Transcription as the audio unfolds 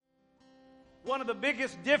One of the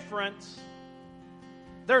biggest difference,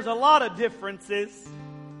 there's a lot of differences,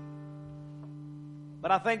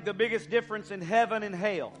 but I think the biggest difference in heaven and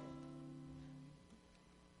hell,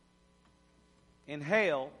 in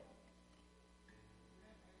hell,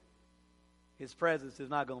 His presence is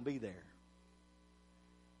not going to be there.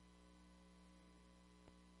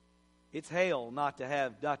 It's hell not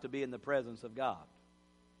to be in the presence of God.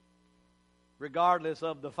 Regardless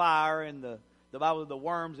of the fire and the Bible, the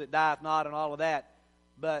worms that dieth not and all of that,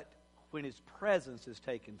 but when His presence is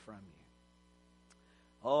taken from you.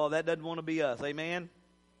 Oh, that doesn't want to be us. Amen?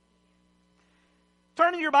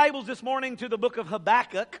 Turning your Bibles this morning to the book of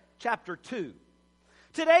Habakkuk, chapter 2.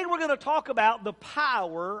 Today we're going to talk about the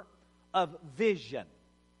power of vision.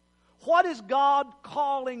 What is God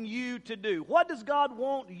calling you to do? What does God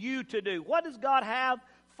want you to do? What does God have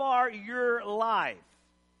for your life?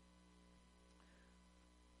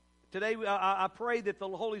 Today, I pray that the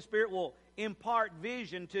Holy Spirit will impart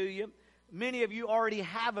vision to you. Many of you already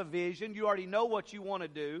have a vision. You already know what you want to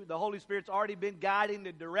do. The Holy Spirit's already been guiding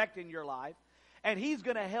and directing your life. And He's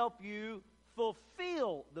going to help you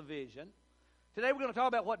fulfill the vision. Today, we're going to talk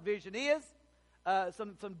about what vision is,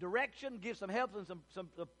 some direction, give some help, and some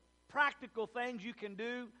practical things you can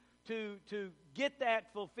do to get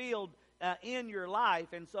that fulfilled in your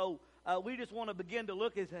life. And so we just want to begin to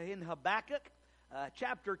look in Habakkuk.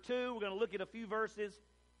 Chapter 2, we're going to look at a few verses,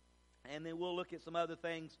 and then we'll look at some other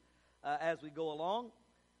things as we go along.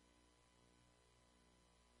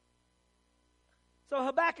 So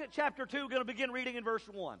Habakkuk chapter 2, we're going to begin reading in verse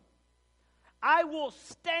 1. I will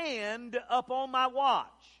stand up on my watch,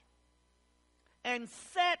 and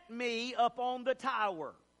set me up on the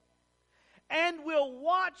tower, and will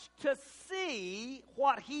watch to see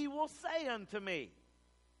what He will say unto me,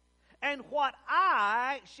 and what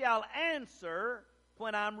I shall answer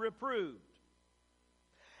when I'm reproved.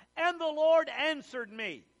 And the Lord answered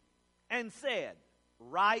me and said,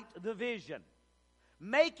 write the vision,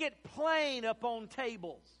 make it plain upon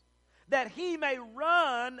tables, that he may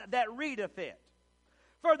run that readeth it.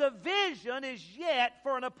 For the vision is yet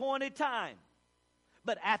for an appointed time,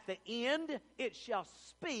 but at the end it shall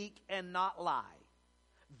speak and not lie.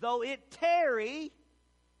 Though it tarry,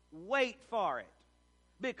 wait for it,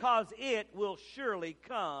 because it will surely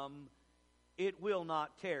come, it will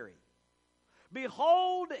not tarry.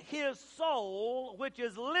 Behold, his soul, which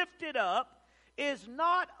is lifted up, is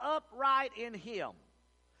not upright in him,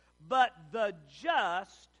 but the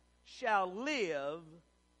just shall live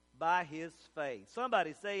by his faith.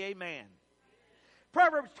 Somebody say amen.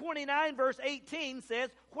 Proverbs 29 verse 18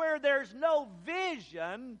 says, where there's no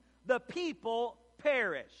vision, the people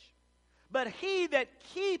perish. But he that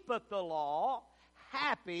keepeth the law,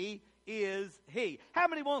 happy is he. How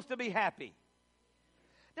many wants to be happy?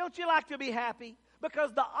 Don't you like to be happy?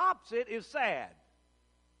 Because the opposite is sad.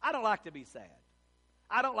 I don't like to be sad.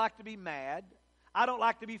 I don't like to be mad. I don't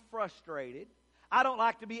like to be frustrated. I don't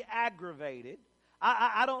like to be aggravated.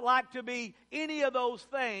 I don't like to be any of those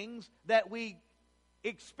things that we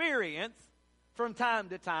experience from time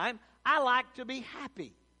to time. I like to be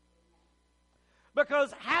happy.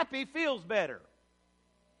 Because happy feels better.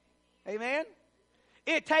 Amen?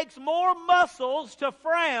 It takes more muscles to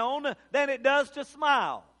frown than it does to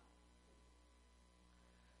smile.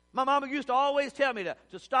 My mama used to always tell me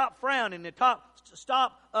to stop frowning, to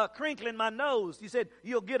stop crinkling my nose. She said,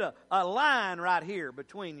 you'll get a line right here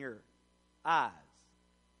between your eyes.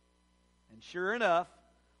 And sure enough,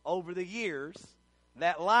 over the years,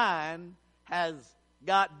 that line has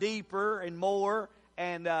got deeper and more,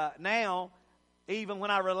 and now, even when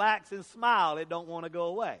I relax and smile, it don't want to go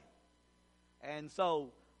away. And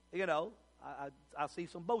so, you know, I see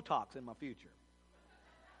some Botox in my future.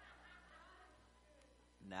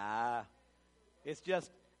 Nah, it's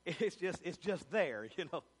just there, you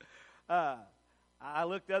know. I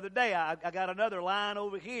looked the other day. I got another line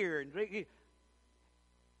over here, and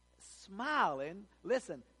smiling.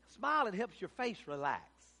 Listen, smiling helps your face relax.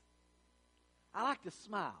 I like to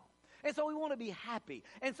smile. And so we want to be happy.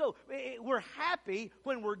 And so we're happy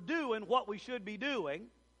when we're doing what we should be doing.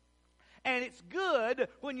 And it's good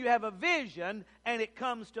when you have a vision and it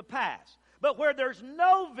comes to pass. But where there's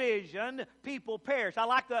no vision, people perish. I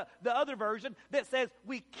like the other version that says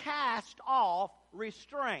we cast off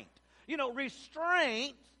restraint. You know,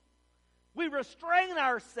 restraint, we restrain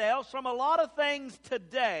ourselves from a lot of things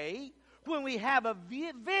today when we have a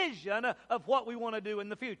vision of what we want to do in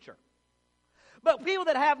the future. But people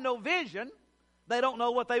that have no vision, they don't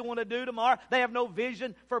know what they want to do tomorrow. They have no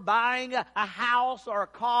vision for buying a house or a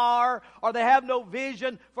car, or they have no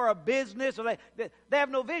vision for a business, or they have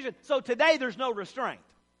no vision. So today there's no restraint.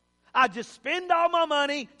 I just spend all my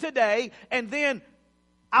money today, and then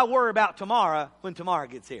I worry about tomorrow when tomorrow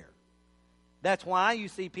gets here. That's why you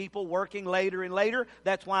see people working later and later.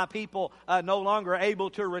 That's why people no longer are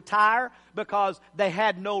able to retire, because they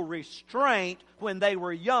had no restraint when they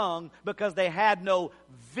were young, because they had no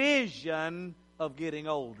vision of getting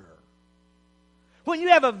older. When you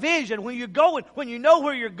have a vision, when you know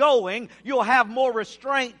where you're going, you'll have more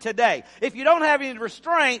restraint today. If you don't have any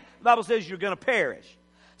restraint, the Bible says you're going to perish.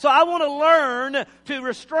 So I want to learn to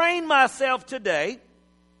restrain myself today.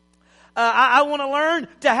 I want to learn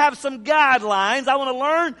to have some guidelines. I want to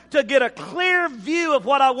learn to get a clear view of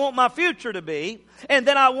what I want my future to be. And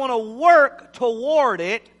then I want to work toward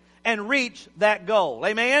it and reach that goal.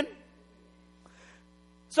 Amen?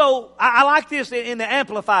 So I like this in the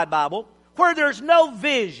Amplified Bible. Where there's no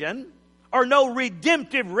vision or no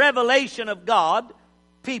redemptive revelation of God,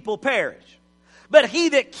 people perish. But he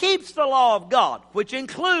that keeps the law of God, which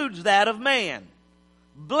includes that of man,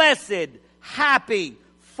 blessed, happy,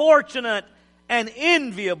 fortunate, and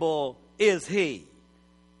enviable is he.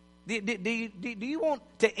 Do you want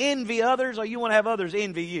to envy others, or you want to have others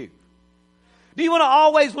envy you? Do you want to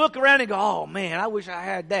always look around and go, oh man, I wish I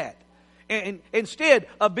had that? And instead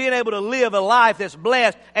of being able to live a life that's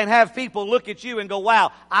blessed and have people look at you and go,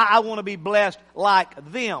 wow, I want to be blessed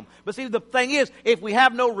like them. But see, the thing is, if we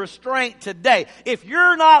have no restraint today, if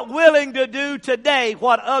you're not willing to do today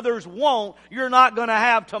what others won't, you're not going to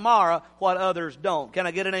have tomorrow what others don't. Can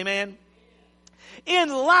I get an amen? In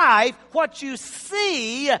life, what you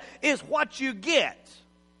see is what you get.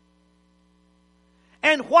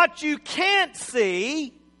 And what you can't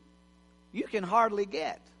see, you can hardly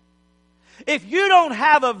get. If you don't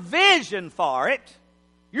have a vision for it,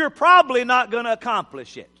 you're probably not going to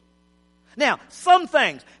accomplish it. Now, some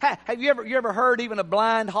things. Have you ever heard even a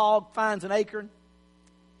blind hog finds an acorn?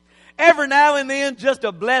 Every now and then, just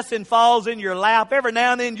a blessing falls in your lap. Every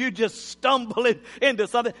now and then, you just stumble into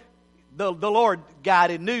something. The Lord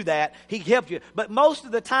guided, knew that. He helped you. But most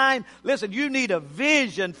of the time, listen, you need a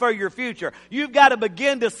vision for your future. You've got to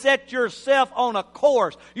begin to set yourself on a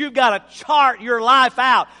course. You've got to chart your life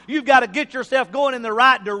out. You've got to get yourself going in the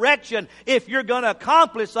right direction if you're going to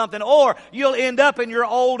accomplish something, or you'll end up in your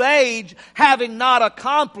old age having not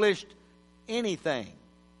accomplished anything.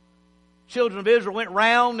 Children of Israel went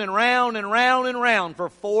round and round and round and round for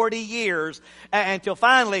 40 years until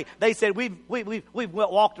finally they said, we've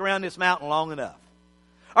walked around this mountain long enough.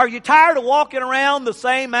 Are you tired of walking around the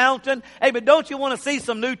same mountain? Hey, but don't you want to see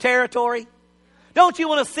some new territory? Don't you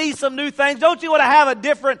want to see some new things? Don't you want to have a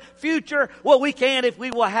different future? Well, we can if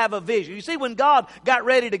we will have a vision. You see, when God got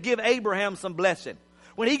ready to give Abraham some blessing,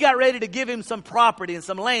 when he got ready to give him some property and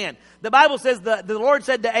some land, the Bible says the Lord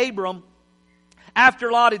said to Abram,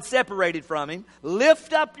 after Lot had separated from him,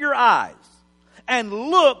 lift up your eyes and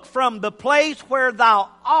look from the place where thou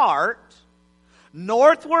art,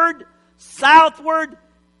 northward, southward,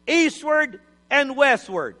 eastward, and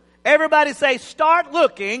westward. Everybody say, start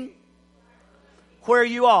looking where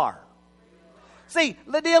you are. See,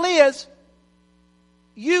 the deal is,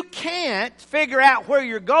 you can't figure out where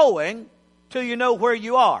you're going till you know where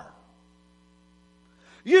you are.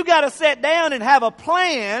 You've got to sit down and have a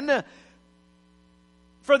plan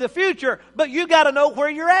for the future, but you got to know where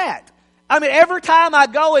you're at. I mean, every time I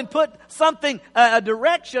go and put something, a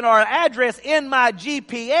direction or an address in my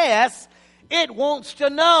GPS, it wants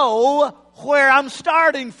to know where I'm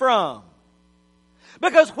starting from.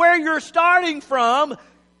 Because where you're starting from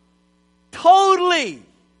totally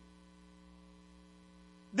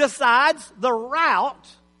decides the route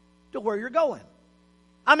to where you're going.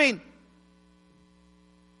 I mean,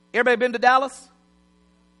 everybody been to Dallas?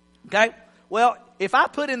 Okay. Well, if I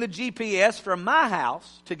put in the GPS from my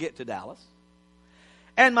house to get to Dallas,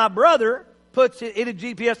 and my brother puts it in a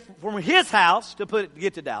GPS from his house to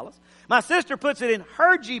get to Dallas, my sister puts it in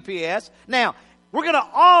her GPS. Now, we're going to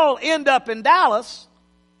all end up in Dallas,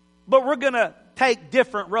 but we're going to take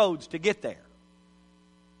different roads to get there.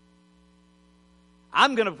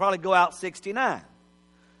 I'm going to probably go out 69.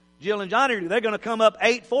 Jill and Johnny, they're going to come up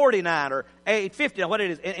 849 or 850, what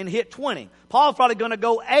it is, and hit 20. Paul's probably going to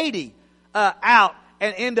go 80 out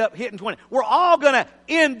and end up hitting 20. We're all going to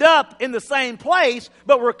end up in the same place,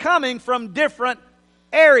 but we're coming from different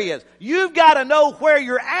areas. You've got to know where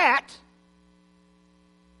you're at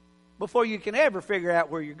before you can ever figure out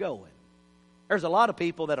where you're going. There's a lot of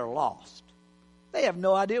people that are lost. They have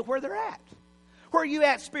no idea where they're at. Where are you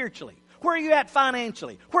at spiritually? Where are you at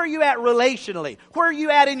financially? Where are you at relationally? Where are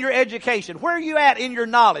you at in your education? Where are you at in your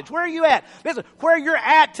knowledge? Where are you at? Listen, where you're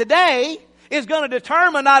at today is going to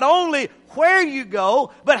determine not only where you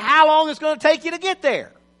go, but how long it's going to take you to get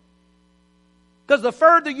there. Because the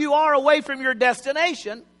further you are away from your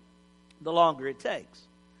destination, the longer it takes.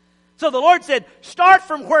 So the Lord said, start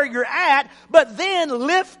from where you're at, but then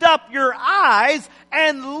lift up your eyes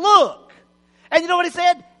and look. And you know what He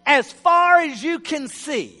said? As far as you can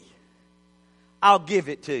see, I'll give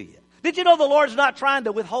it to you. Did you know the Lord's not trying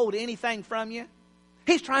to withhold anything from you?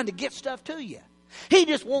 He's trying to get stuff to you. He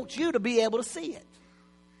just wants you to be able to see it.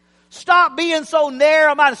 Stop being so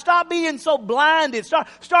narrow-minded. Stop being so blinded.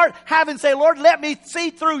 Start having, say, Lord, let me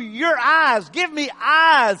see through your eyes. Give me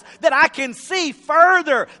eyes that I can see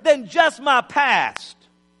further than just my past.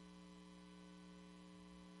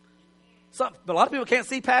 A lot of people can't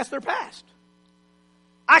see past their past.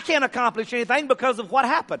 I can't accomplish anything because of what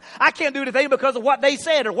happened. I can't do anything because of what they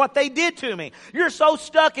said or what they did to me. You're so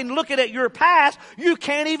stuck in looking at your past, you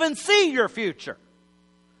can't even see your future.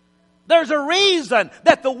 There's a reason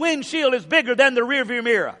that the windshield is bigger than the rearview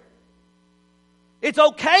mirror. It's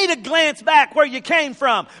okay to glance back where you came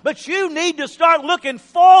from, but you need to start looking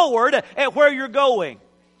forward at where you're going.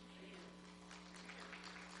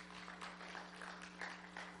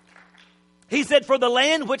 He said, for the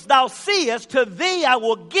land which thou seest, to thee I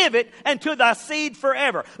will give it, and to thy seed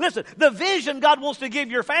forever. Listen, the vision God wants to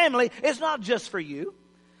give your family is not just for you.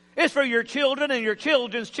 It's for your children and your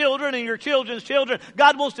children's children and your children's children.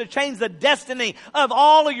 God wants to change the destiny of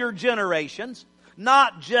all of your generations,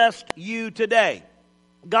 not just you today.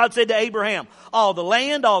 God said to Abraham, all the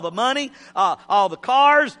land, all the money, all the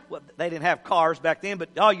cars. Well, they didn't have cars back then, but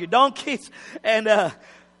all your donkeys and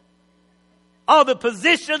all the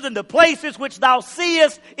positions and the places which thou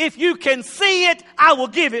seest, if you can see it, I will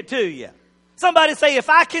give it to you. Somebody say, if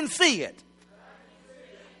I can see it,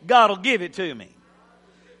 God will give it to me.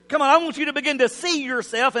 Come on, I want you to begin to see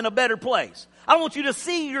yourself in a better place. I want you to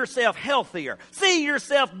see yourself healthier, see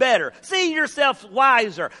yourself better, see yourself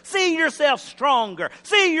wiser, see yourself stronger,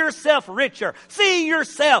 see yourself richer, see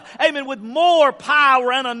yourself, amen, with more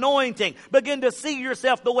power and anointing. Begin to see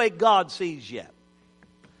yourself the way God sees you.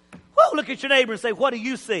 Whoa, look at your neighbor and say, what do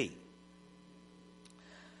you see?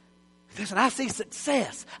 Listen, I see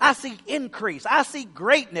success. I see increase. I see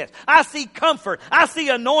greatness. I see comfort. I see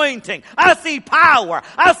anointing. I see power.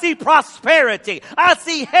 I see prosperity. I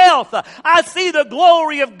see health. I see the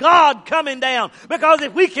glory of God coming down. Because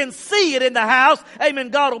if we can see it in the house, amen,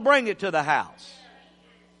 God will bring it to the house.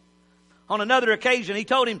 On another occasion, He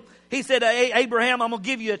told him, He said, Abraham, I'm going to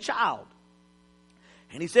give you a child.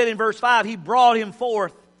 And He said in verse 5, He brought him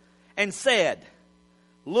forth and said,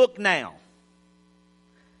 look now.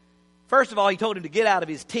 First of all, He told him to get out of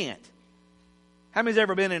his tent. How many's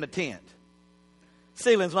ever been in a tent?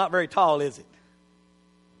 Ceiling's not very tall, is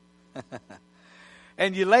it?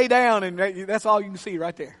 And you lay down and that's all you can see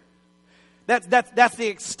right there. That's the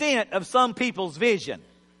extent of some people's vision.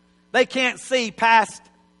 They can't see past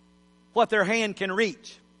what their hand can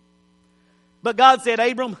reach. But God said,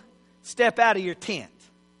 Abram, step out of your tent.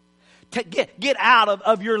 Get out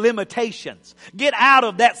of your limitations. Get out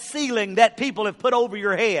of that ceiling that people have put over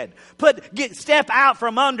your head. Step out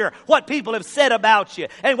from under what people have said about you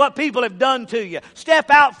and what people have done to you.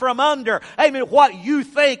 Step out from under, amen, what you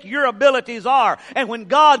think your abilities are. And when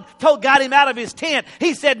God got him out of his tent,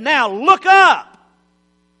 He said, now look up.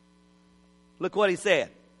 Look what He said.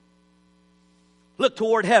 Look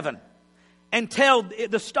toward heaven and tell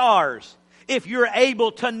the stars if you're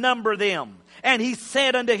able to number them. And He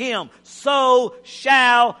said unto him, so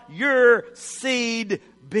shall your seed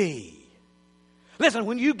be. Listen,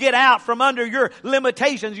 when you get out from under your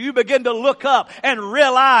limitations, you begin to look up and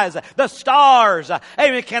realize the stars,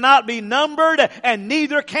 amen, cannot be numbered, and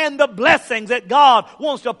neither can the blessings that God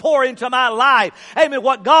wants to pour into my life. Amen.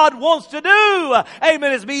 What God wants to do,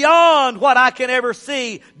 amen, is beyond what I can ever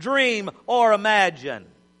see, dream, or imagine.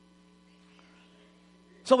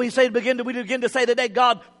 So we begin to say today,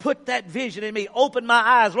 God, put that vision in me. Open my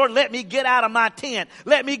eyes. Lord, let me get out of my tent.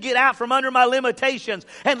 Let me get out from under my limitations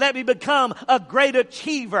and let me become a great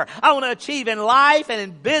achiever. I want to achieve in life and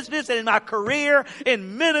in business and in my career,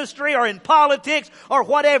 in ministry or in politics or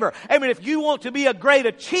whatever. I mean, if you want to be a great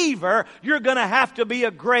achiever, you're going to have to be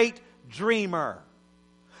a great dreamer.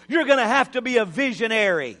 You're going to have to be a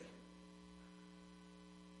visionary.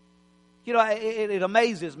 You know, it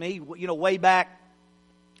amazes me, you know, way back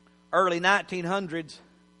early 1900s,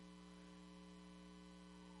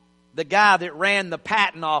 the guy that ran the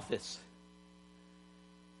patent office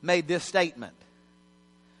made this statement.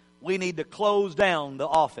 We need to close down the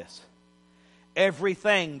office.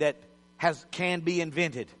 Everything that can be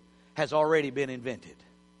invented has already been invented.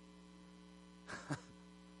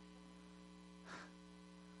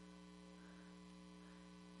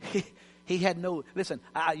 He had no... Listen,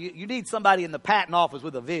 you need somebody in the patent office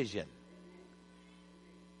with a vision.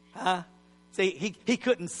 Huh? See, he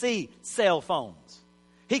couldn't see cell phones.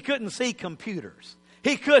 He couldn't see computers.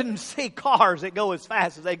 He couldn't see cars that go as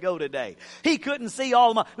fast as they go today. He couldn't see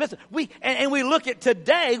all my... Listen, we look at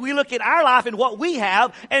today, we look at our life and what we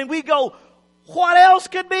have, and we go, what else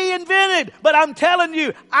could be invented? But I'm telling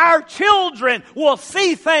you, our children will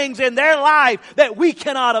see things in their life that we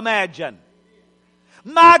cannot imagine.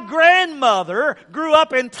 My grandmother grew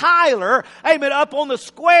up in Tyler, amen, up on the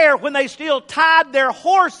square when they still tied their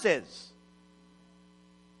horses.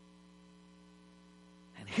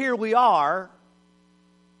 And here we are,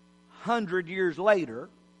 100 years later.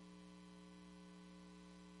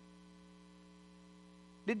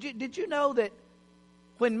 Did you know that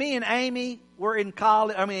when me and Amy were in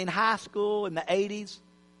college, in high school in the 80s,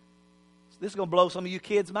 this is going to blow some of you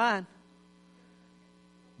kids' mind.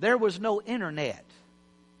 There was no internet.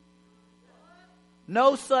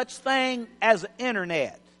 No such thing as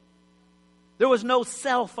internet. There was no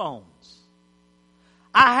cell phones.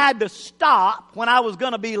 I had to stop when I was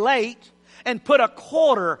going to be late and put a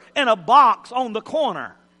quarter in a box on the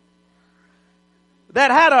corner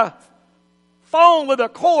that had a phone with a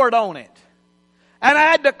cord on it. And I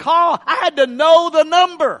had to call, I had to know the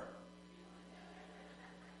number.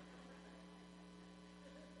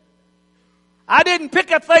 I didn't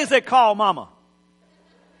pick up things that call Mama.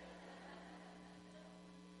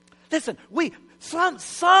 Listen,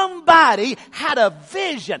 somebody had a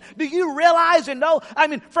vision. Do you realize and know?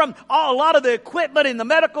 From a lot of the equipment in the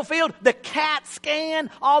medical field, the CAT scan,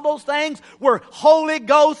 all those things were Holy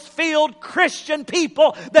Ghost filled Christian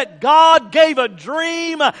people that God gave a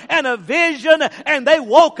dream and a vision, and they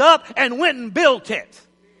woke up and went and built it.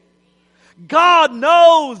 God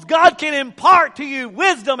knows. God can impart to you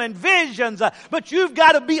wisdom and visions, but you've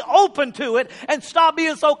got to be open to it and stop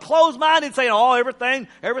being so closed-minded and saying, oh, everything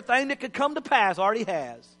that could come to pass already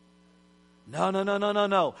has.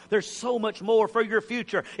 No. There's so much more for your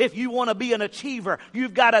future. If you want to be an achiever,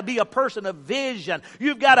 you've got to be a person of vision.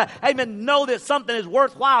 You've got to know that something is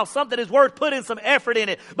worthwhile, something is worth putting some effort in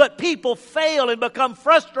it. But people fail and become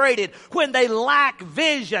frustrated when they lack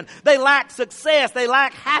vision. They lack success. They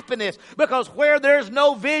lack happiness. Because where there's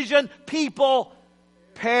no vision, people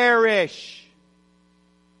perish.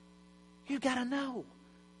 You've got to know.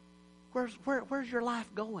 Where's your life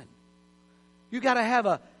going? You've got to have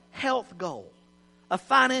a health goal, a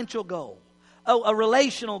financial goal, a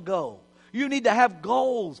relational goal. You need to have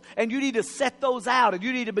goals, and you need to set those out, and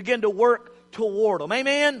you need to begin to work toward them.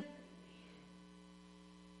 Amen?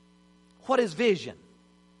 What is vision?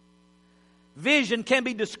 Vision can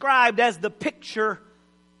be described as the picture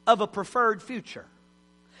of a preferred future.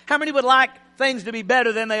 How many would like things to be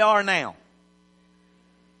better than they are now?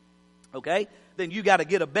 Okay? Then you got to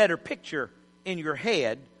get a better picture in your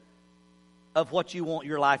head of what you want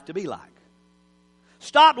your life to be like.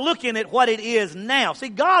 Stop looking at what it is now. See,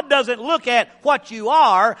 God doesn't look at what you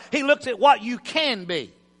are. He looks at what you can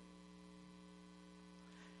be.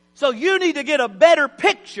 So you need to get a better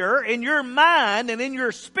picture in your mind and in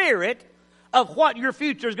your spirit of what your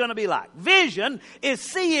future is going to be like. Vision is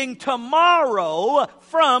seeing tomorrow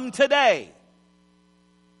from today.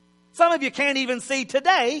 Some of you can't even see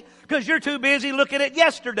today because you're too busy looking at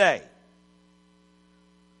yesterday.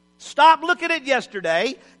 Stop looking at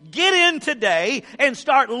yesterday, get in today, and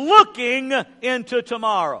start looking into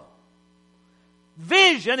tomorrow.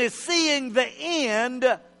 Vision is seeing the end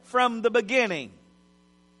from the beginning.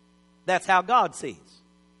 That's how God sees.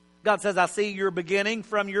 God says, I see your beginning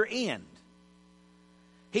from your end.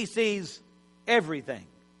 He sees everything.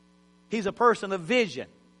 He's a person of vision.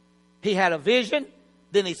 He had a vision,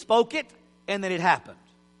 then He spoke it, and then it happened.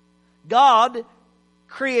 God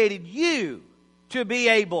created you to be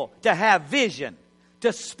able to have vision,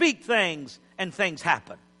 to speak things, and things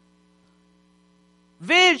happen.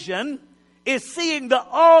 Vision is seeing the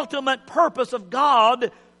ultimate purpose of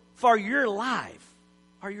God for your life,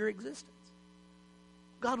 or your existence.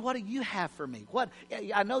 God, what do you have for me?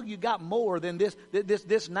 I know you got more than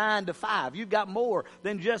this 9 to 5. You've got more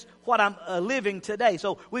than just what I'm living today.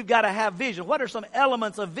 So we've got to have vision. What are some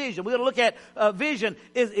elements of vision? We're going to look at vision.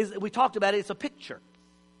 We talked about it. It's a picture.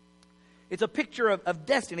 It's a picture of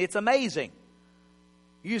destiny. It's amazing.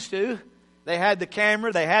 Used to, they had the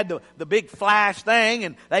camera, they had the big flash thing,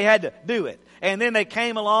 and they had to do it. And then they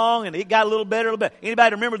came along, and it got a little better.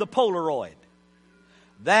 Anybody remember the Polaroid?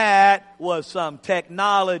 That was some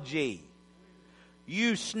technology.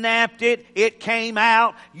 You snapped it, it came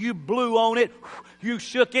out, you blew on it, you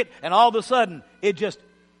shook it, and all of a sudden, it just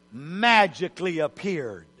magically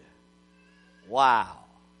appeared. Wow.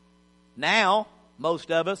 Now,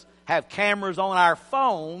 most of us have cameras on our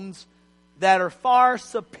phones that are far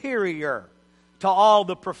superior to all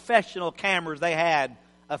the professional cameras they had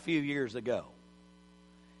a few years ago.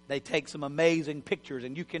 They take some amazing pictures,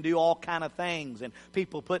 and you can do all kind of things. And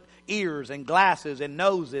people put ears and glasses and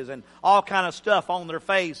noses and all kind of stuff on their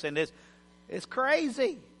face, and it's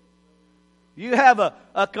crazy. You have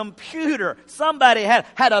a computer. Somebody had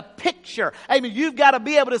a picture. I mean, you've got to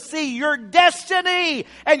be able to see your destiny,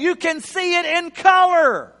 and you can see it in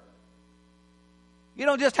color. You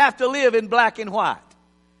don't just have to live in black and white.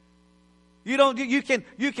 You can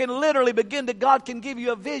literally begin to, God can give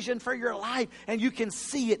you a vision for your life, and you can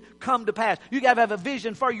see it come to pass. You got to have a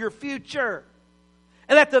vision for your future.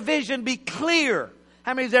 And let the vision be clear.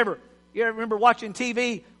 How many's you ever remember watching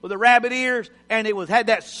TV with the rabbit ears, and it had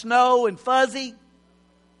that snow and fuzzy?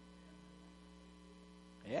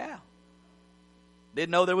 Yeah. Didn't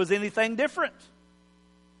know there was anything different.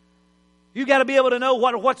 You got to be able to know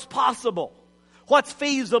what's possible, what's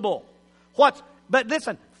feasible, but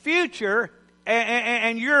listen, future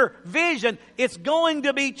and your vision, it's going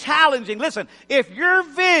to be challenging. Listen, if your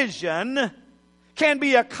vision can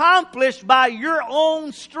be accomplished by your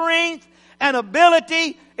own strength and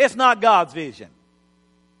ability, it's not God's vision.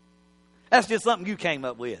 That's just something you came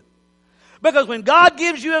up with. Because when God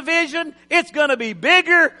gives you a vision, it's going to be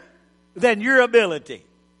bigger than your ability.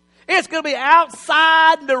 It's going to be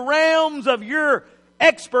outside the realms of your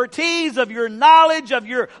expertise, of your knowledge, of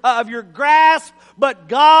your grasp. But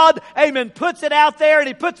God, amen, puts it out there, and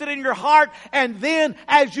He puts it in your heart. And then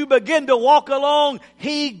as you begin to walk along,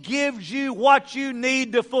 He gives you what you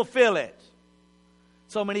need to fulfill it.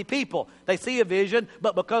 So many people, they see a vision,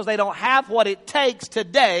 but because they don't have what it takes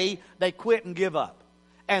today, they quit and give up.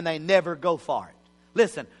 And they never go for it.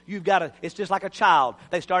 Listen, it's just like a child.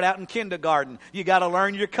 They start out in kindergarten. You got to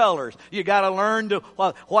learn your colors. You got to learn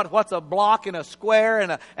what's a block and a square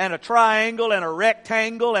and a triangle and a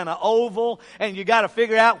rectangle and an oval. And you got to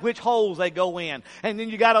figure out which holes they go in. And then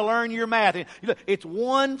you got to learn your math. It's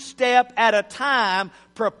one step at a time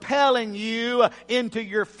propelling you into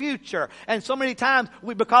your future. And so many times,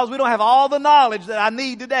 because we don't have all the knowledge that I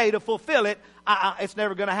need today to fulfill it, it's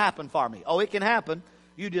never going to happen for me. Oh, it can happen.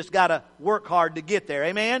 You just got to work hard to get there.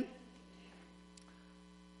 Amen?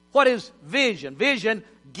 What is vision? Vision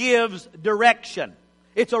gives direction.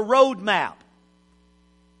 It's a roadmap.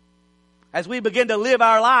 As we begin to live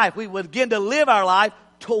our life, we begin to live our life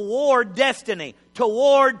toward destiny,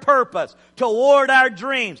 toward purpose, toward our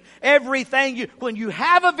dreams. When you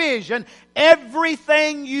have a vision,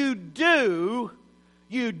 everything you do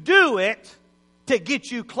it to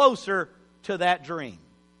get you closer to that dream.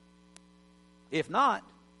 If not,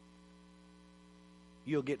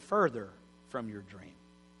 you'll get further from your dream.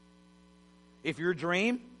 If your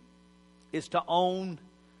dream is to own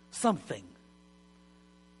something,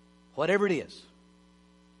 whatever it is,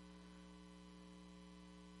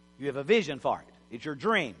 you have a vision for it. It's your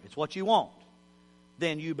dream. It's what you want.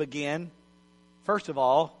 Then you begin, first of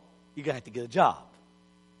all, you're going to have to get a job.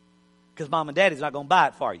 Because mom and daddy's not going to buy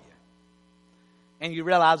it for you. And you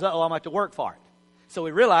realize, I'm going to have to work for it. So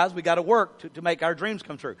we realize we got to work to make our dreams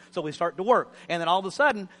come true. So we start to work. And then all of a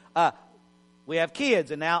sudden, we have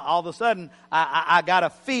kids. And now all of a sudden, I got to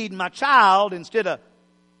feed my child instead of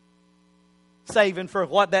saving for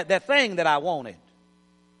that thing that I wanted.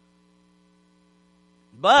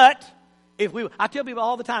 But I tell people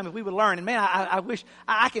all the time, if we would learn, and man, I wish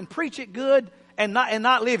I can preach it good and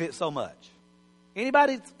not live it so much.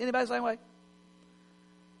 Anybody the same way?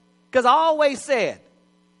 Because I always said,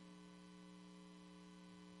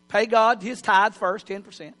 pay God His tithe first,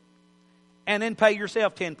 10%. And then pay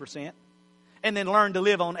yourself 10%. And then learn to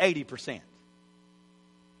live on 80%.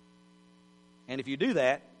 And if you do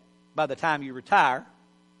that, by the time you retire,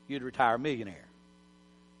 you'd retire a millionaire.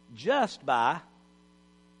 Just by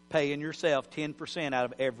paying yourself 10% out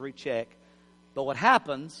of every check. But what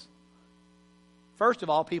happens, first of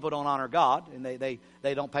all, people don't honor God. And they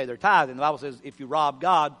don't pay their tithe. And the Bible says if you rob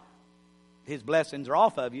God, His blessings are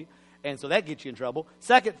off of you. And so that gets you in trouble.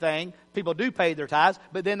 Second thing, people do pay their tithes,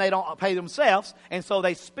 but then they don't pay themselves. And so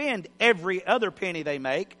they spend every other penny they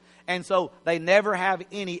make. And so they never have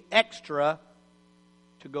any extra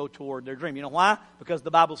to go toward their dream. You know why? Because the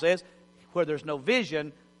Bible says, where there's no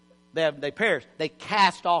vision, they perish. They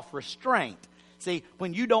cast off restraint. See,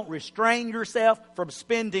 when you don't restrain yourself from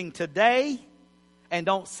spending today and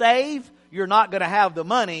don't save, you're not going to have the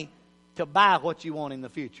money to buy what you want in the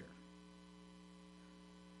future.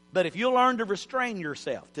 But if you learn to restrain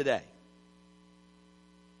yourself today,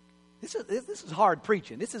 this is hard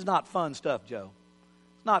preaching. This is not fun stuff, Joe.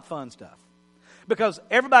 It's not fun stuff. Because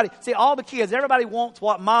all the kids, everybody wants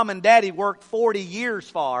what mom and daddy worked 40 years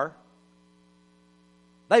for.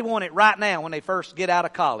 They want it right now when they first get out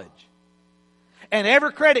of college. And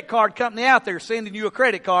every credit card company out there is sending you a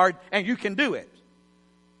credit card, and you can do it.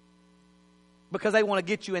 Because they want to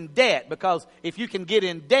get you in debt. Because if you can get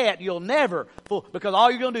in debt, you'll never... Because all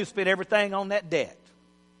you're going to do is spend everything on that debt.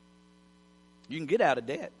 You can get out of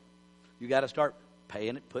debt. You got to start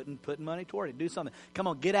paying it, putting money toward it. Do something. Come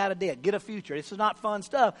on, get out of debt. Get a future. This is not fun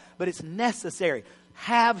stuff, but it's necessary.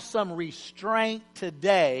 Have some restraint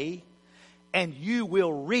today, and you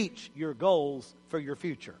will reach your goals for your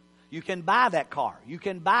future. You can buy that car. You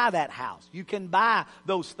can buy that house. You can buy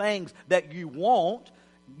those things that you want.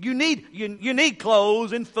 You need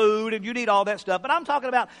clothes and food, and you need all that stuff. But I'm talking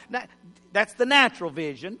about, that's the natural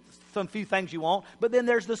vision, some few things you want. But then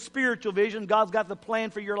there's the spiritual vision. God's got the plan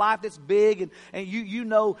for your life that's big, and you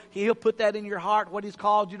know He'll put that in your heart, what He's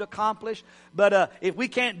called you to accomplish. But if we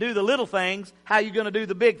can't do the little things, how are you going to do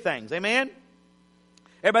the big things? Amen?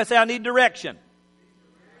 Everybody say, I need direction.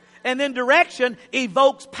 And then direction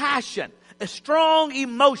evokes passion, a strong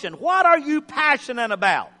emotion. What are you passionate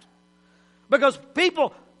about? Because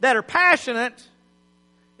people that are passionate,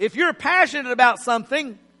 if you're passionate about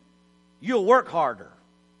something, you'll work harder.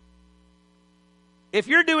 If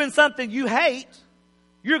you're doing something you hate,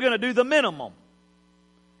 you're going to do the minimum.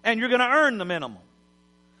 And you're going to earn the minimum.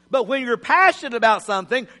 But when you're passionate about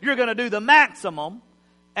something, you're going to do the maximum,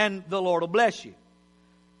 and the Lord will bless you.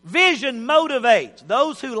 Vision motivates.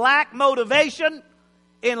 Those who lack motivation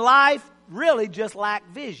in life really just lack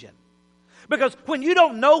vision. Because when you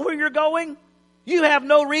don't know where you're going, you have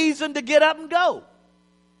no reason to get up and go.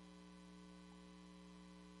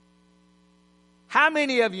 How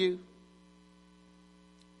many of you,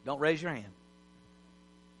 don't raise your hand.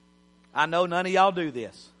 I know none of y'all do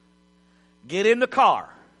this. Get in the car.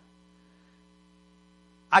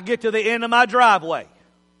 I get to the end of my driveway.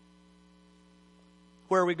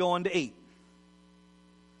 Where are we going to eat?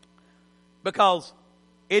 Because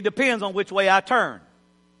it depends on which way I turn.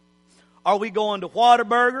 Are we going to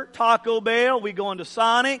Whataburger, Taco Bell? Are we going to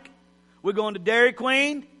Sonic? We're going to Dairy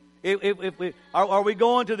Queen? Are we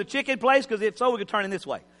going to the chicken place? Because if so, we could turn in this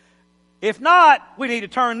way. If not, we need to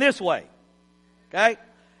turn this way. Okay?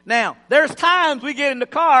 Now, there's times we get in the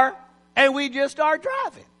car and we just start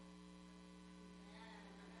driving.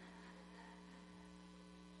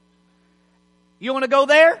 You want to go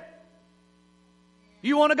there?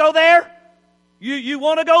 You want to go there? You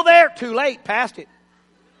want to go there? Too late, past it.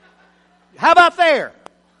 How about there?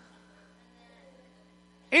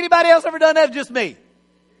 Anybody else ever done that? Just me.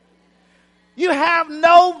 You have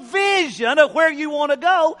no vision of where you want to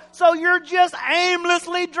go, so you're just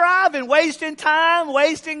aimlessly driving, wasting time,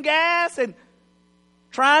 wasting gas, and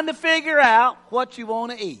trying to figure out what you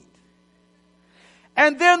want to eat.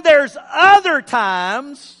 And then there's other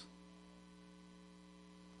times...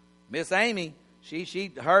 Miss Amy,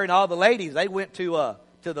 her and all the ladies, they went to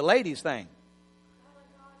the ladies thing.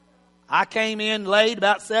 I came in late,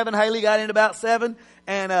 about 7. Haley got in about 7.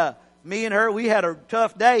 And me and her, we had a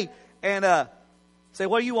tough day. And say,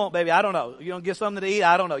 what do you want, baby? I don't know. You want to get something to eat?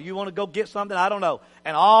 I don't know. You want to go get something? I don't know.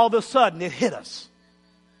 And all of a sudden, it hit us.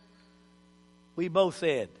 We both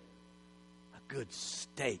said, a good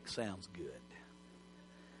steak sounds good.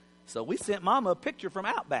 So we sent Mama a picture from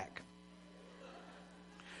Outback.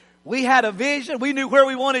 We had a vision. We knew where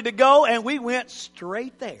we wanted to go, and we went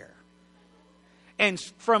straight there. And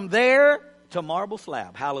from there to Marble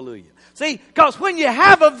Slab. Hallelujah. See, because when you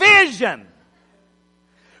have a vision,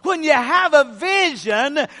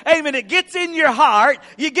 amen, it gets in your heart.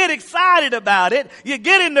 You get excited about it. You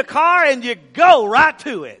get in the car, and you go right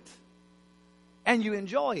to it. And you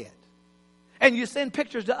enjoy it. And you send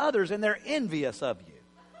pictures to others, and they're envious of you.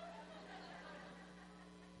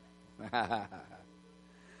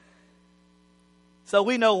 So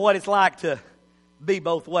we know what it's like to be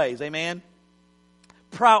both ways. Amen?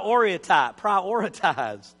 Prioritize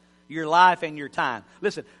your life and your time.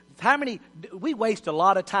 Listen, we waste a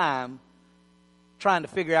lot of time trying to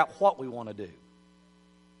figure out what we want to do.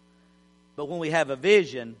 But when we have a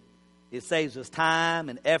vision, it saves us time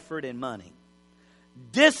and effort and money.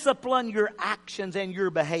 Discipline your actions and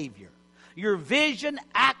your behavior. Your vision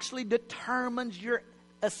actually determines your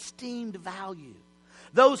esteemed value.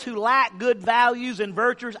 Those who lack good values and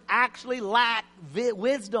virtues actually lack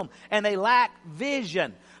wisdom, and they lack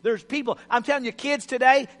vision. There's people, I'm telling you, kids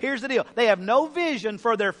today, here's the deal. They have no vision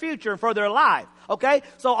for their future and for their life. Okay?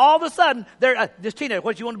 So all of a sudden, they're this teenager,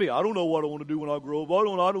 what you want to be? I don't know what I want to do when I grow up. I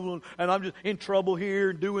don't know, and I'm just in trouble here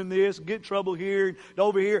and doing this, get in trouble here and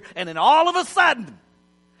over here. And then all of a sudden,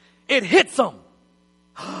 it hits them.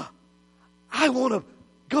 I want to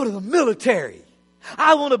go to the military.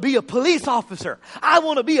 I want to be a police officer. I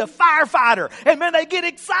want to be a firefighter. And man, they get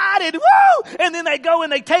excited. Woo! And then they go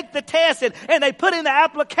and they take the test and they put in the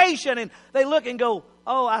application and they look and go,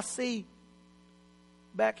 oh, I see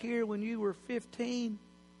back here when you were 15,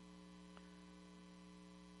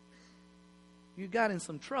 you got in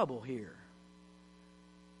some trouble here.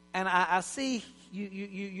 And I see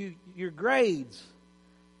your grades.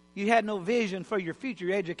 You had no vision for your future,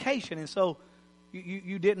 your education, and so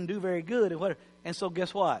you didn't do very good. And so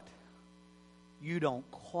guess what? You don't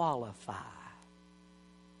qualify.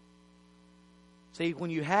 See, when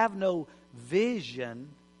you have no vision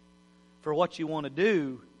for what you want to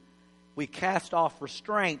do, we cast off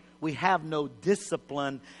restraint, we have no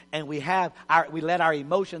discipline, and we let our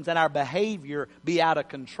emotions and our behavior be out of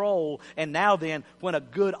control. And now then, when a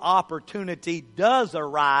good opportunity does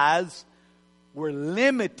arise, we're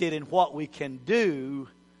limited in what we can do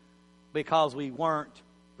because we weren't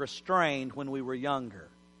restrained when we were younger.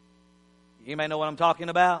 You may know what I'm talking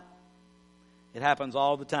about. It happens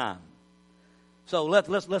all the time. So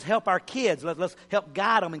let's help our kids. Let's help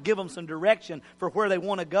guide them and give them some direction for where they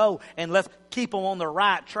want to go, and let's keep them on the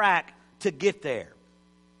right track to get there.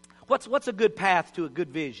 What's a good path to a good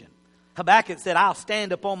vision? Habakkuk said, I'll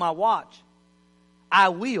stand upon my watch. I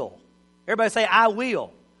will. Everybody say, I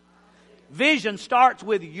will. Vision starts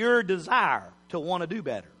with your desire to want to do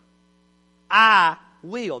better. I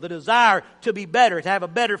will. The desire to be better, to have a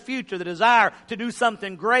better future, the desire to do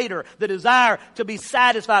something greater, the desire to be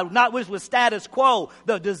satisfied, not with status quo,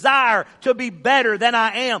 the desire to be better than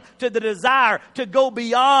I am, to the desire to go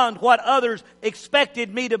beyond what others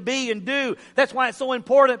expected me to be and do. That's why it's so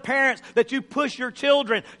important, parents, that you push your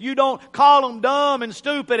children. You don't call them dumb and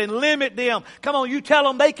stupid and limit them. Come on, you tell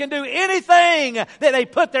them they can do anything that they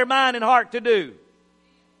put their mind and heart to do.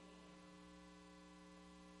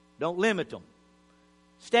 Don't limit them.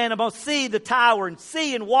 Stand above, see the tower, and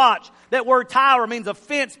see and watch. That word tower means a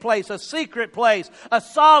fence place, a secret place, a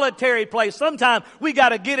solitary place. Sometimes we got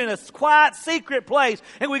to get in a quiet, secret place,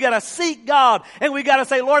 and we got to seek God, and we got to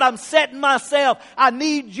say, Lord, I'm setting myself. I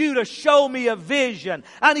need you to show me a vision.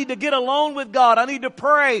 I need to get alone with God. I need to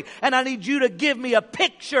pray, and I need you to give me a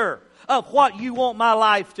picture of what you want my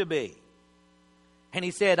life to be. And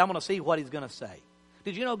he said, I'm going to see what he's going to say.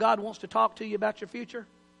 Did you know God wants to talk to you about your future?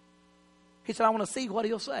 He said, I want to see what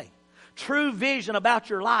he'll say. True vision about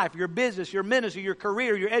your life, your business, your ministry, your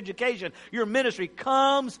career, your education, your ministry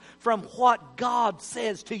comes from what God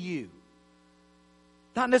says to you.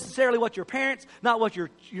 Not necessarily what your parents, not what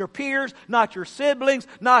your peers, not your siblings,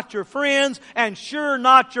 not your friends, and sure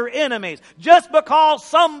not your enemies. Just because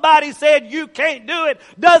somebody said you can't do it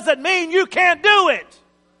doesn't mean you can't do it.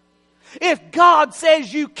 If God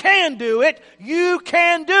says you can do it, you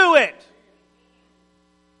can do it.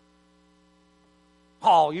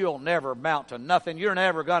 Oh, you'll never amount to nothing. You're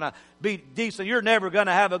never going to be decent. You're never going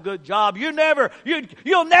to have a good job. You'll never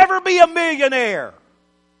be a millionaire.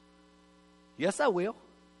 Yes, I will.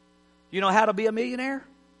 You know how to be a millionaire?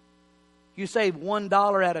 You save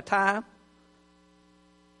 $1 at a time.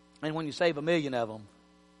 And when you save 1 million of them,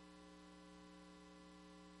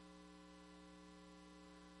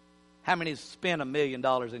 how many spend $1 million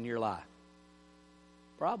in your life?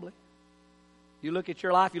 Probably. You look at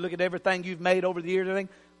your life, you look at everything you've made over the years, everything,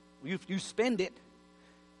 you spend it.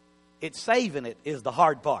 It's saving it is the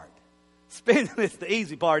hard part. Spending it's the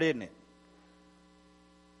easy part, isn't it?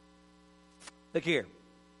 Look here.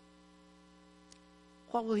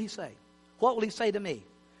 What will he say? What will he say to me?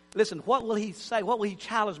 Listen, what will he say? What will he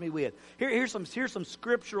challenge me with? Here's some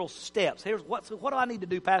scriptural steps. What do I need to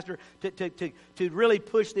do, Pastor, to really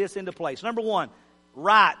push this into place? Number one,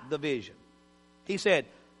 write the vision. He said,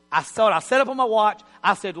 I set up on my watch.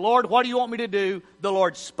 I said, Lord, what do you want me to do? The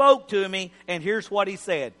Lord spoke to me, and here's what he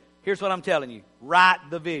said. Here's what I'm telling you. Write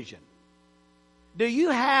the vision. Do you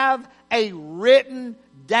have a written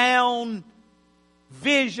down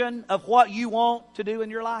vision of what you want to do in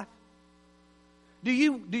your life? Do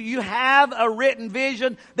you have a written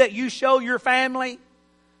vision that you show your family?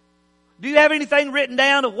 Do you have anything written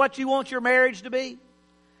down of what you want your marriage to be?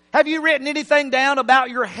 Have you written anything down about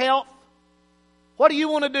your health? What do you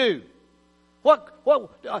want to do?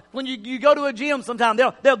 When you go to a gym sometime,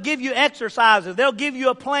 they'll give you exercises. They'll give you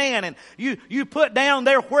a plan, and you put down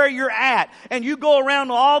there where you're at, and you go around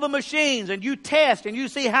to all the machines, and you test, and you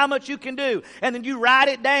see how much you can do, and then you write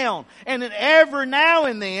it down. And then every now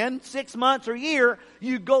and then, 6 months or a year,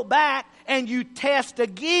 you go back and you test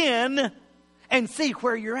again and see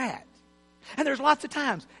where you're at. And there's lots of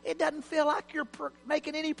times it doesn't feel like you're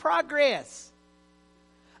making any progress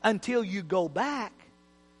until you go back,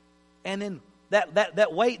 and then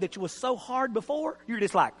that weight that was so hard before, you're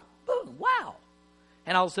just like, boom, wow,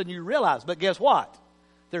 And all of a sudden you realize, but guess what?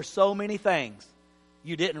 There's so many things.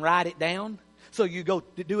 You didn't write it down. So you go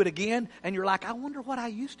to do it again, and you're like, I wonder what I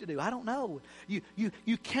used to do. I don't know.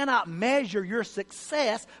 You cannot measure your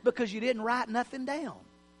success because you didn't write nothing down.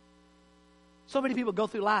 So many people go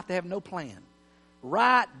through life, they have no plan.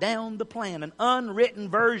 Write down the plan. An unwritten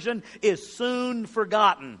version is soon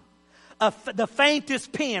forgotten. The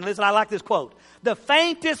faintest pen, listen, I like this quote. The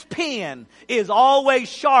faintest pen is always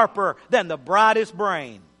sharper than the brightest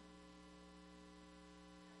brain.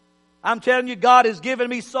 I'm telling you, God has given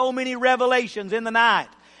me so many revelations in the night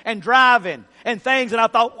and driving and things, and I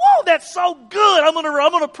thought, whoa, that's so good. I'm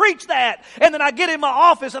gonna preach that. And then I get in my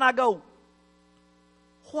office and I go,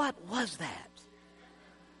 what was that?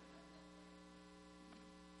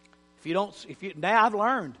 Now I've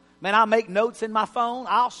learned, man, I make notes in my phone.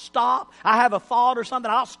 I'll stop. I have a thought or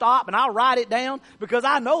something. I'll stop and I'll write it down because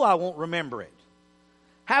I know I won't remember it.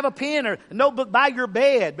 Have a pen or a notebook by your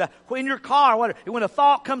bed, in your car, when a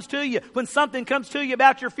thought comes to you, when something comes to you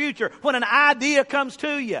about your future, when an idea comes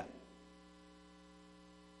to you.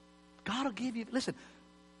 God will give you, listen,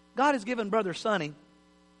 God has given Brother Sonny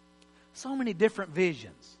so many different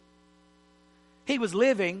visions. He was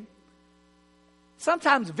living,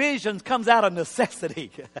 sometimes visions comes out of necessity.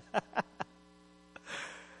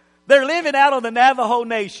 They're living out on the Navajo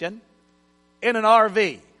Nation in an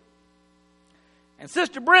RV. And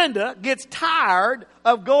Sister Brenda gets tired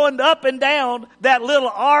of going up and down that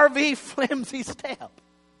little RV flimsy step.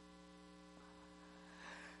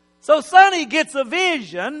 So Sonny gets a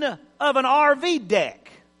vision of an RV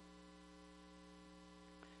deck.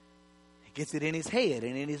 He gets it in his head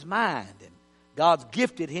and in his mind. And God's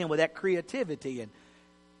gifted him with that creativity. And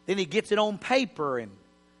then he gets it on paper. And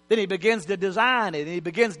then he begins to design it. And he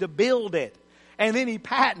begins to build it. And then he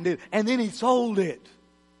patented it. And then he sold it.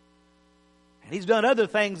 He's done other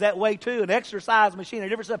things that way too, an exercise machine and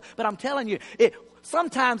different stuff. But I'm telling you,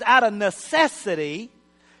 sometimes out of necessity,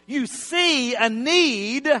 you see a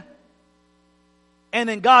need, and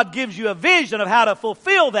then God gives you a vision of how to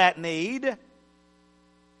fulfill that need.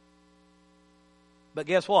 But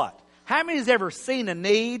guess what? How many has ever seen a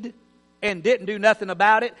need and didn't do nothing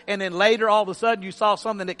about it, and then later all of a sudden you saw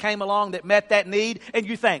something that came along that met that need, and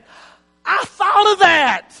you think, I thought of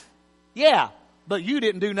that! Yeah, but you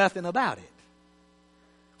didn't do nothing about it.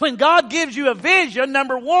 When God gives you a vision,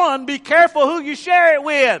 number one, be careful who you share it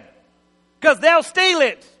with, because they'll steal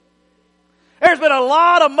it. There's been a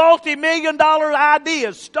lot of multi-million-dollar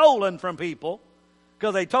ideas stolen from people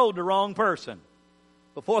because they told the wrong person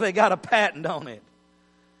before they got a patent on it.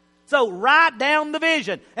 So write down the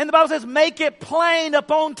vision. And the Bible says, make it plain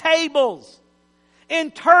upon tables.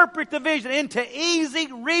 Interpret the vision into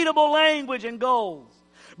easy, readable language and goals.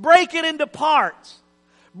 Break it into parts.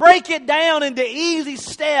 Break it down into easy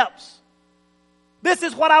steps. This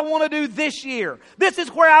is what I want to do this year. This is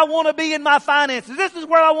where I want to be in my finances. This is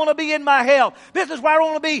where I want to be in my health. This is where I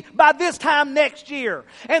want to be by this time next year.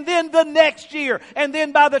 And then the next year. And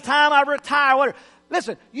then by the time I retire. Whatever.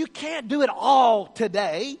 Listen, you can't do it all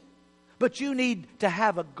today. But you need to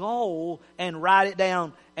have a goal and write it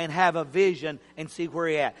down and have a vision and see where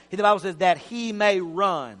you're at. The Bible says that he may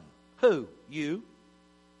run. Who? You.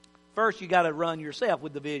 First, you got to run yourself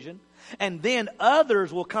with the vision. And then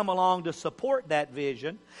others will come along to support that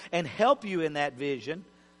vision and help you in that vision.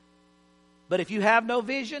 But if you have no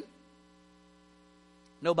vision,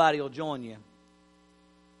 nobody will join you.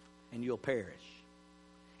 And you'll perish.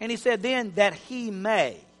 And he said then that he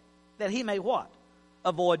may what?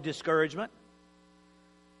 Avoid discouragement.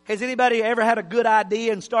 Has anybody ever had a good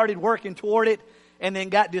idea and started working toward it and then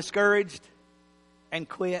got discouraged and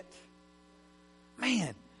quit?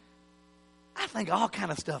 Man, I think all kind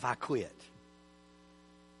of stuff I quit.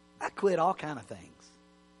 I quit all kind of things.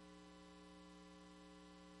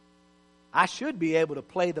 I should be able to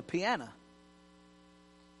play the piano,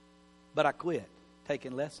 but I quit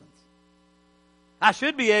taking lessons. I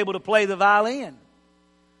should be able to play the violin,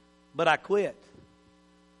 but I quit.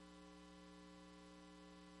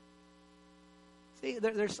 See,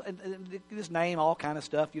 there's just name all kind of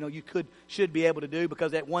stuff, you should be able to do,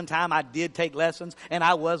 because at one time I did take lessons and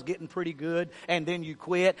I was getting pretty good, and then you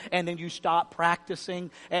quit and then you stop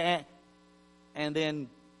practicing and then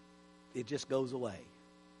it just goes away.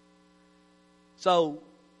 So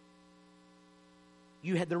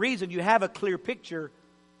the reason you have a clear picture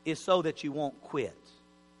is so that you won't quit.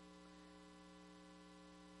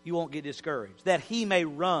 You won't get discouraged. That he may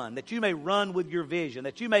run. That you may run with your vision.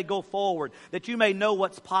 That you may go forward. That you may know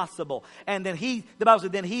what's possible. And then the Bible says,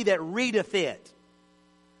 then he that readeth it.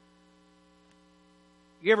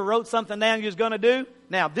 You ever wrote something down you was going to do?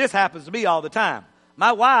 Now, this happens to me all the time.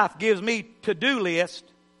 My wife gives me to-do list,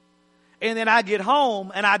 and then I get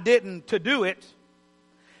home and I didn't to-do it.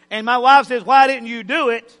 And my wife says, why didn't you do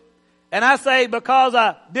it? And I say, because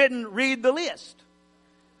I didn't read the list.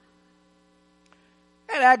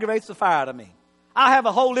 That aggravates the fire out of me. I have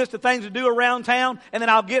a whole list of things to do around town, and then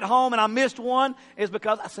I'll get home and I missed one. It's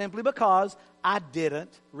simply because I didn't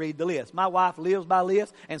read the list. My wife lives by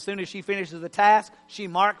list, and as soon as she finishes the task, she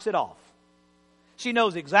marks it off. She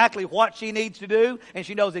knows exactly what she needs to do, and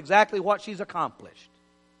she knows exactly what she's accomplished.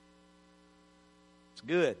 It's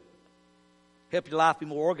good. Help your life be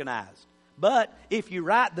more organized. But if you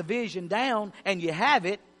write the vision down and you have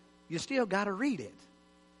it, you still got to read it.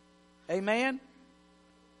 Amen?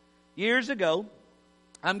 Years ago,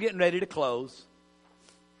 I'm getting ready to close.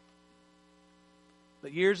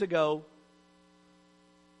 But years ago,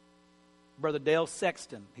 Brother Dale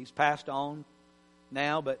Sexton, he's passed on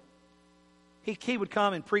now, but he would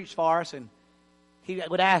come and preach for us, and he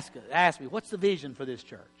would ask me, what's the vision for this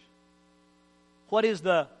church? What is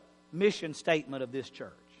the mission statement of this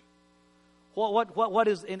church? What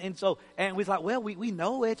is, and we thought, well, we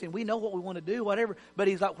know it, and we know what we want to do, whatever, but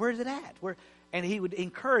he's like, where's it at? And he would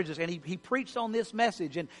encourage us, and he preached on this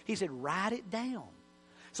message, and he said, write it down.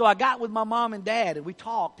 So I got with my mom and dad, and we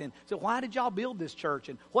talked, and said, why did y'all build this church?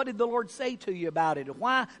 And what did the Lord say to you about it? And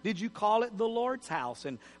why did you call it the Lord's house?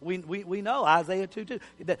 And we know, Isaiah 2:2,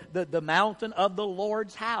 the mountain of the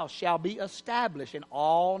Lord's house shall be established, and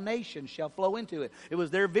all nations shall flow into it. It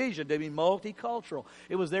was their vision to be multicultural.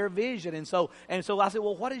 It was their vision. And so I said,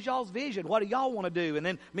 well, what is y'all's vision? What do y'all want to do? And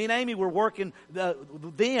then me and Amy were working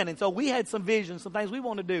then, and so we had some visions, some things we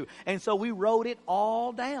want to do. And so we wrote it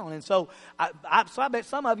all down. And so I bet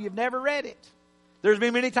some of you have never read it. There's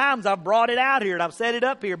been many times I've brought it out here and I've set it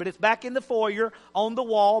up here, but it's back in the foyer on the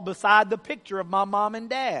wall beside the picture of my mom and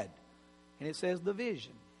dad. And it says the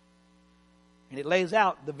vision. And it lays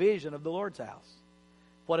out the vision of the Lord's house.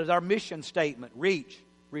 What is our mission statement? Reach,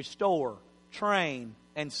 restore, train,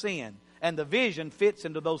 and send. And the vision fits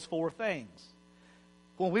into those four things.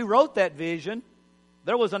 When we wrote that vision,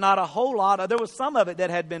 there was not a whole lot. There was some of it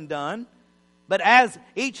that had been done. But as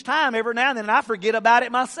each time, every now and then, I forget about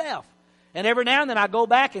it myself. And every now and then I go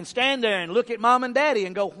back and stand there and look at Mom and Daddy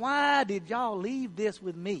and go, why did y'all leave this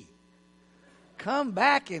with me? Come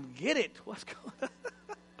back and get it. What's going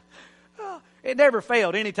on? It never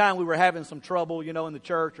failed. Anytime we were having some trouble, in the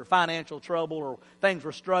church, or financial trouble, or things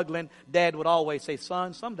were struggling, Dad would always say,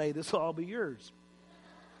 son, someday this will all be yours.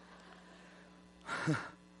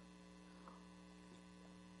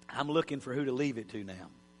 I'm looking for who to leave it to now.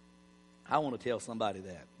 I want to tell somebody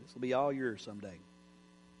that. This will be all yours someday.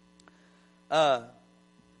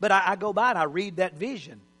 But I go by and I read that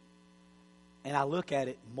vision. And I look at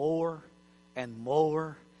it, more and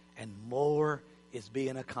more and more is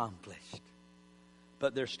being accomplished.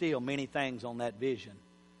 But there's still many things on that vision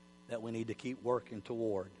that we need to keep working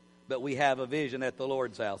toward. But we have a vision at the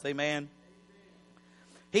Lord's house. Amen?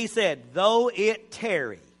 He said, though it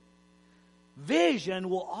tarry. Vision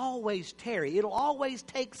will always tarry. It'll always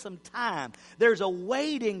take some time. There's a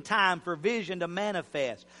waiting time for vision to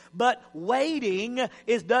manifest. But waiting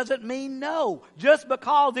doesn't mean no. Just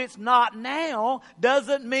because it's not now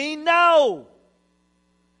doesn't mean no.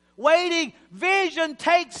 Waiting, vision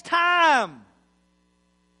takes time.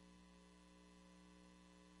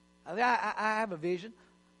 I have a vision.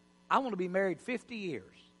 I want to be married 50 years.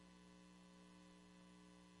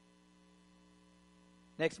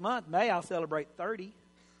 Next month, May, I'll celebrate 30.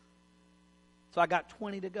 So I got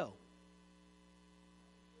 20 to go.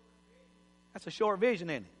 That's a short vision,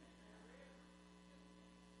 isn't it?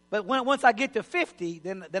 But once I get to 50,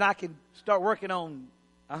 then I can start working on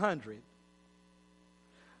 100.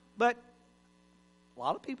 But a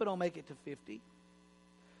lot of people don't make it to 50.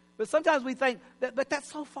 But sometimes we think, but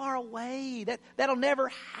that's so far away. That'll never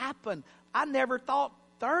happen. I never thought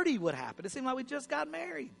 30 would happen. It seemed like we just got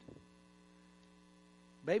married.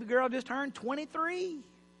 Baby girl just turned 23.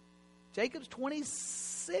 Jacob's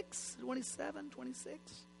 26, 27, 26.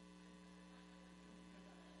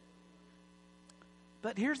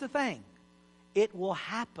 But here's the thing. It will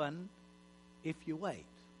happen if you wait.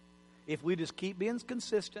 If we just keep being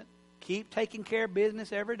consistent, keep taking care of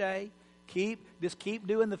business every day, keep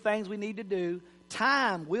doing the things we need to do,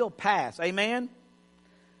 time will pass. Amen?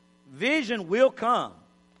 Vision will come.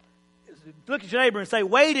 Look at your neighbor and say,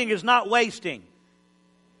 waiting is not wasting.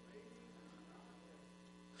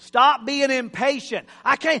 Stop being impatient.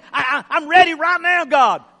 I'm ready right now,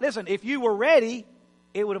 God. Listen, if you were ready,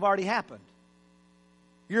 it would have already happened.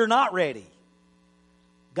 You're not ready.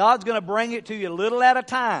 God's going to bring it to you a little at a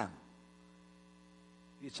time.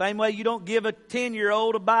 The same way you don't give a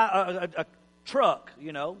 10-year-old truck,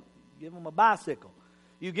 give them a bicycle.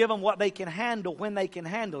 You give them what they can handle when they can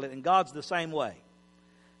handle it, and God's the same way.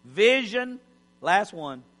 Vision, last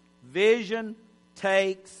one, vision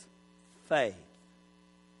takes faith.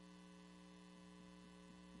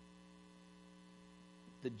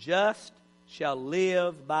 The just shall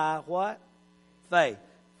live by what? Faith.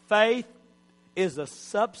 Faith is the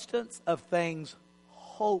substance of things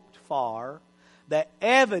hoped for, the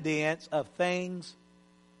evidence of things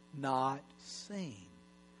not seen.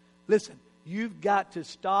 Listen, you've got to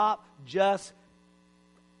stop just,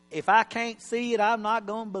 if I can't see it, I'm not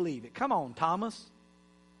going to believe it. Come on, Thomas.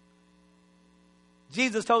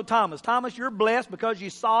 Jesus told Thomas, you're blessed because you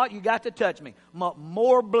saw it, you got to touch me.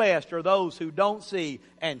 More blessed are those who don't see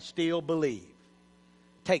and still believe.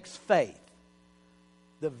 Takes faith.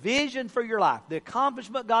 The vision for your life, the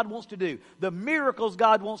accomplishment God wants to do, the miracles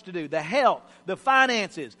God wants to do, the health, the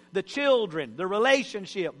finances, the children, the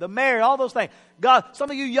relationship, the marriage, all those things. God, some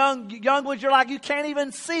of you young ones, you're like, you can't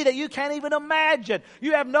even see that. You can't even imagine.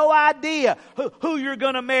 You have no idea who you're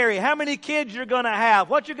going to marry, how many kids you're going to have,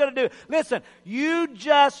 what you're going to do. Listen, you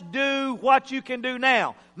just do what you can do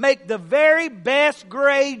now. Make the very best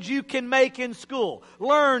grades you can make in school.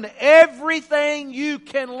 Learn everything you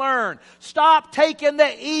can learn. Stop taking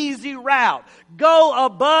the easy route. Go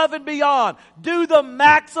above and beyond. Do the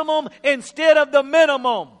maximum instead of the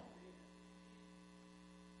minimum.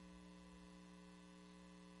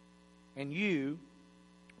 And you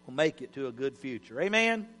will make it to a good future.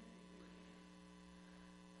 Amen?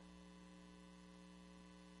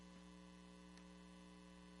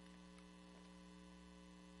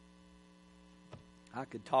 I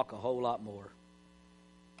could talk a whole lot more.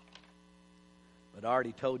 But I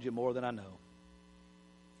already told you more than I know.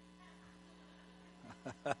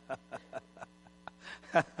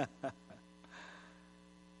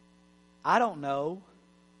 I don't know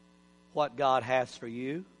what God has for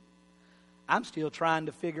you. I'm still trying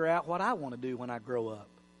to figure out what I want to do when I grow up.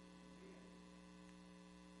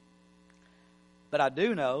 But I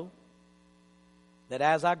do know that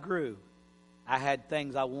as I grew, I had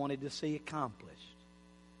things I wanted to see accomplished.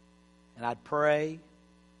 And I'd pray,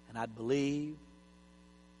 and I'd believe.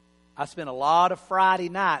 I spent a lot of Friday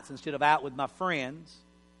nights instead of out with my friends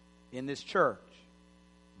in this church,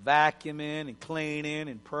 vacuuming and cleaning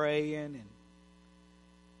and praying. And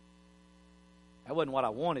that wasn't what I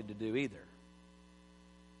wanted to do either.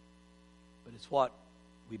 But it's what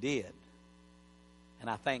we did. And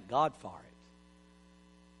I thank God for it.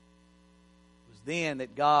 It was then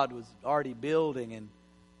that God was already building and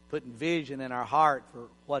putting vision in our heart for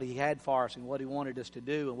what He had for us and what He wanted us to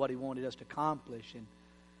do and what He wanted us to accomplish. And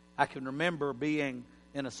I can remember being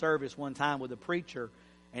in a service one time with a preacher,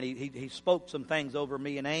 and he spoke some things over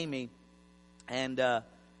me and Amy. And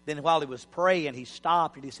then while he was praying, he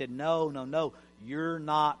stopped and he said, No, you're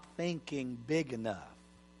not thinking big enough.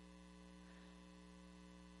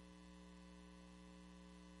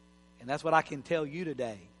 And that's what I can tell you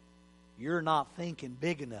today. You're not thinking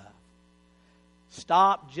big enough.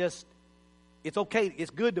 Stop just, it's okay,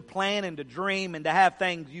 it's good to plan and to dream and to have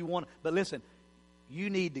things you want. But listen, you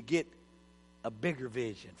need to get a bigger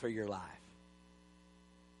vision for your life.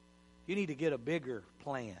 You need to get a bigger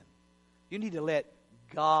plan. You need to let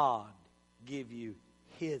God give you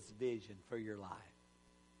His vision for your life.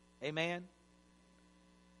 Amen?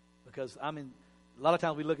 Because, a lot of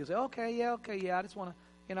times we look and say, okay, yeah, I just want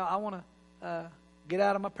to, I want to get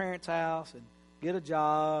out of my parents' house and get a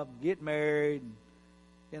job, get married, and,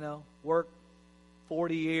 work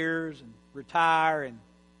 40 years and retire and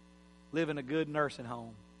live in a good nursing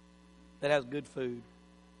home that has good food.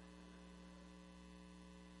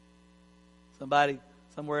 Somebody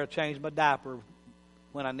somewhere will change my diaper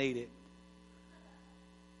when I need it.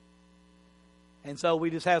 And so we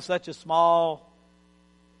just have such a small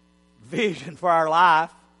vision for our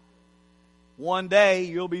life. One day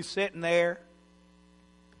you'll be sitting there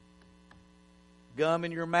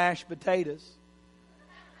gumming your mashed potatoes.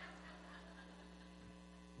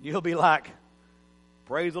 You'll be like,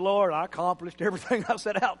 praise the Lord, I accomplished everything I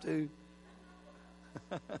set out to.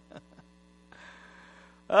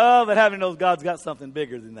 Oh, but having knows God's got something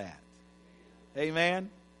bigger than that. Amen?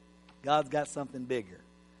 God's got something bigger.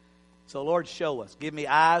 So, Lord, show us. Give me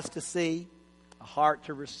eyes to see, a heart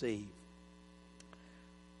to receive.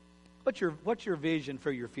 What's your vision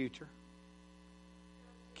for your future?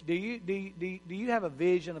 Do you have a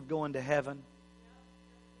vision of going to heaven?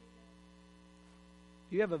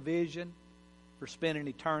 Do you have a vision for spending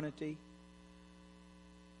eternity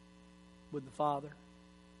with the Father?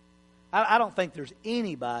 I don't think there's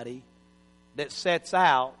anybody that sets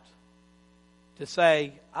out to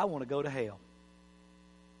say, I want to go to hell.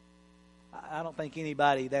 I don't think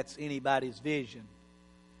that's anybody's vision.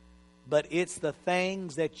 But it's the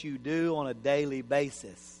things that you do on a daily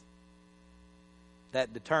basis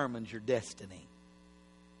that determines your destiny.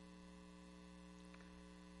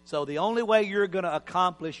 So the only way you're going to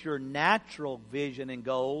accomplish your natural vision and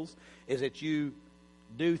goals is that you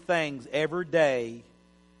do things every day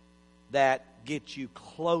that get you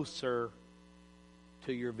closer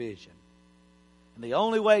to your vision. And the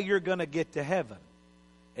only way you're going to get to heaven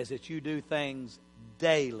is that you do things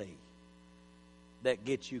daily that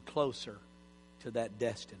get you closer to that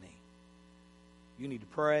destiny. You need to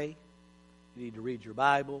pray. You need to read your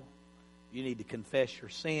Bible. You need to confess your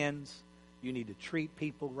sins. You need to treat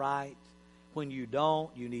people right. When you don't,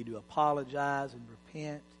 you need to apologize and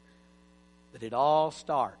repent. But it all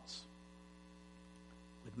starts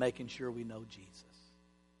with making sure we know Jesus.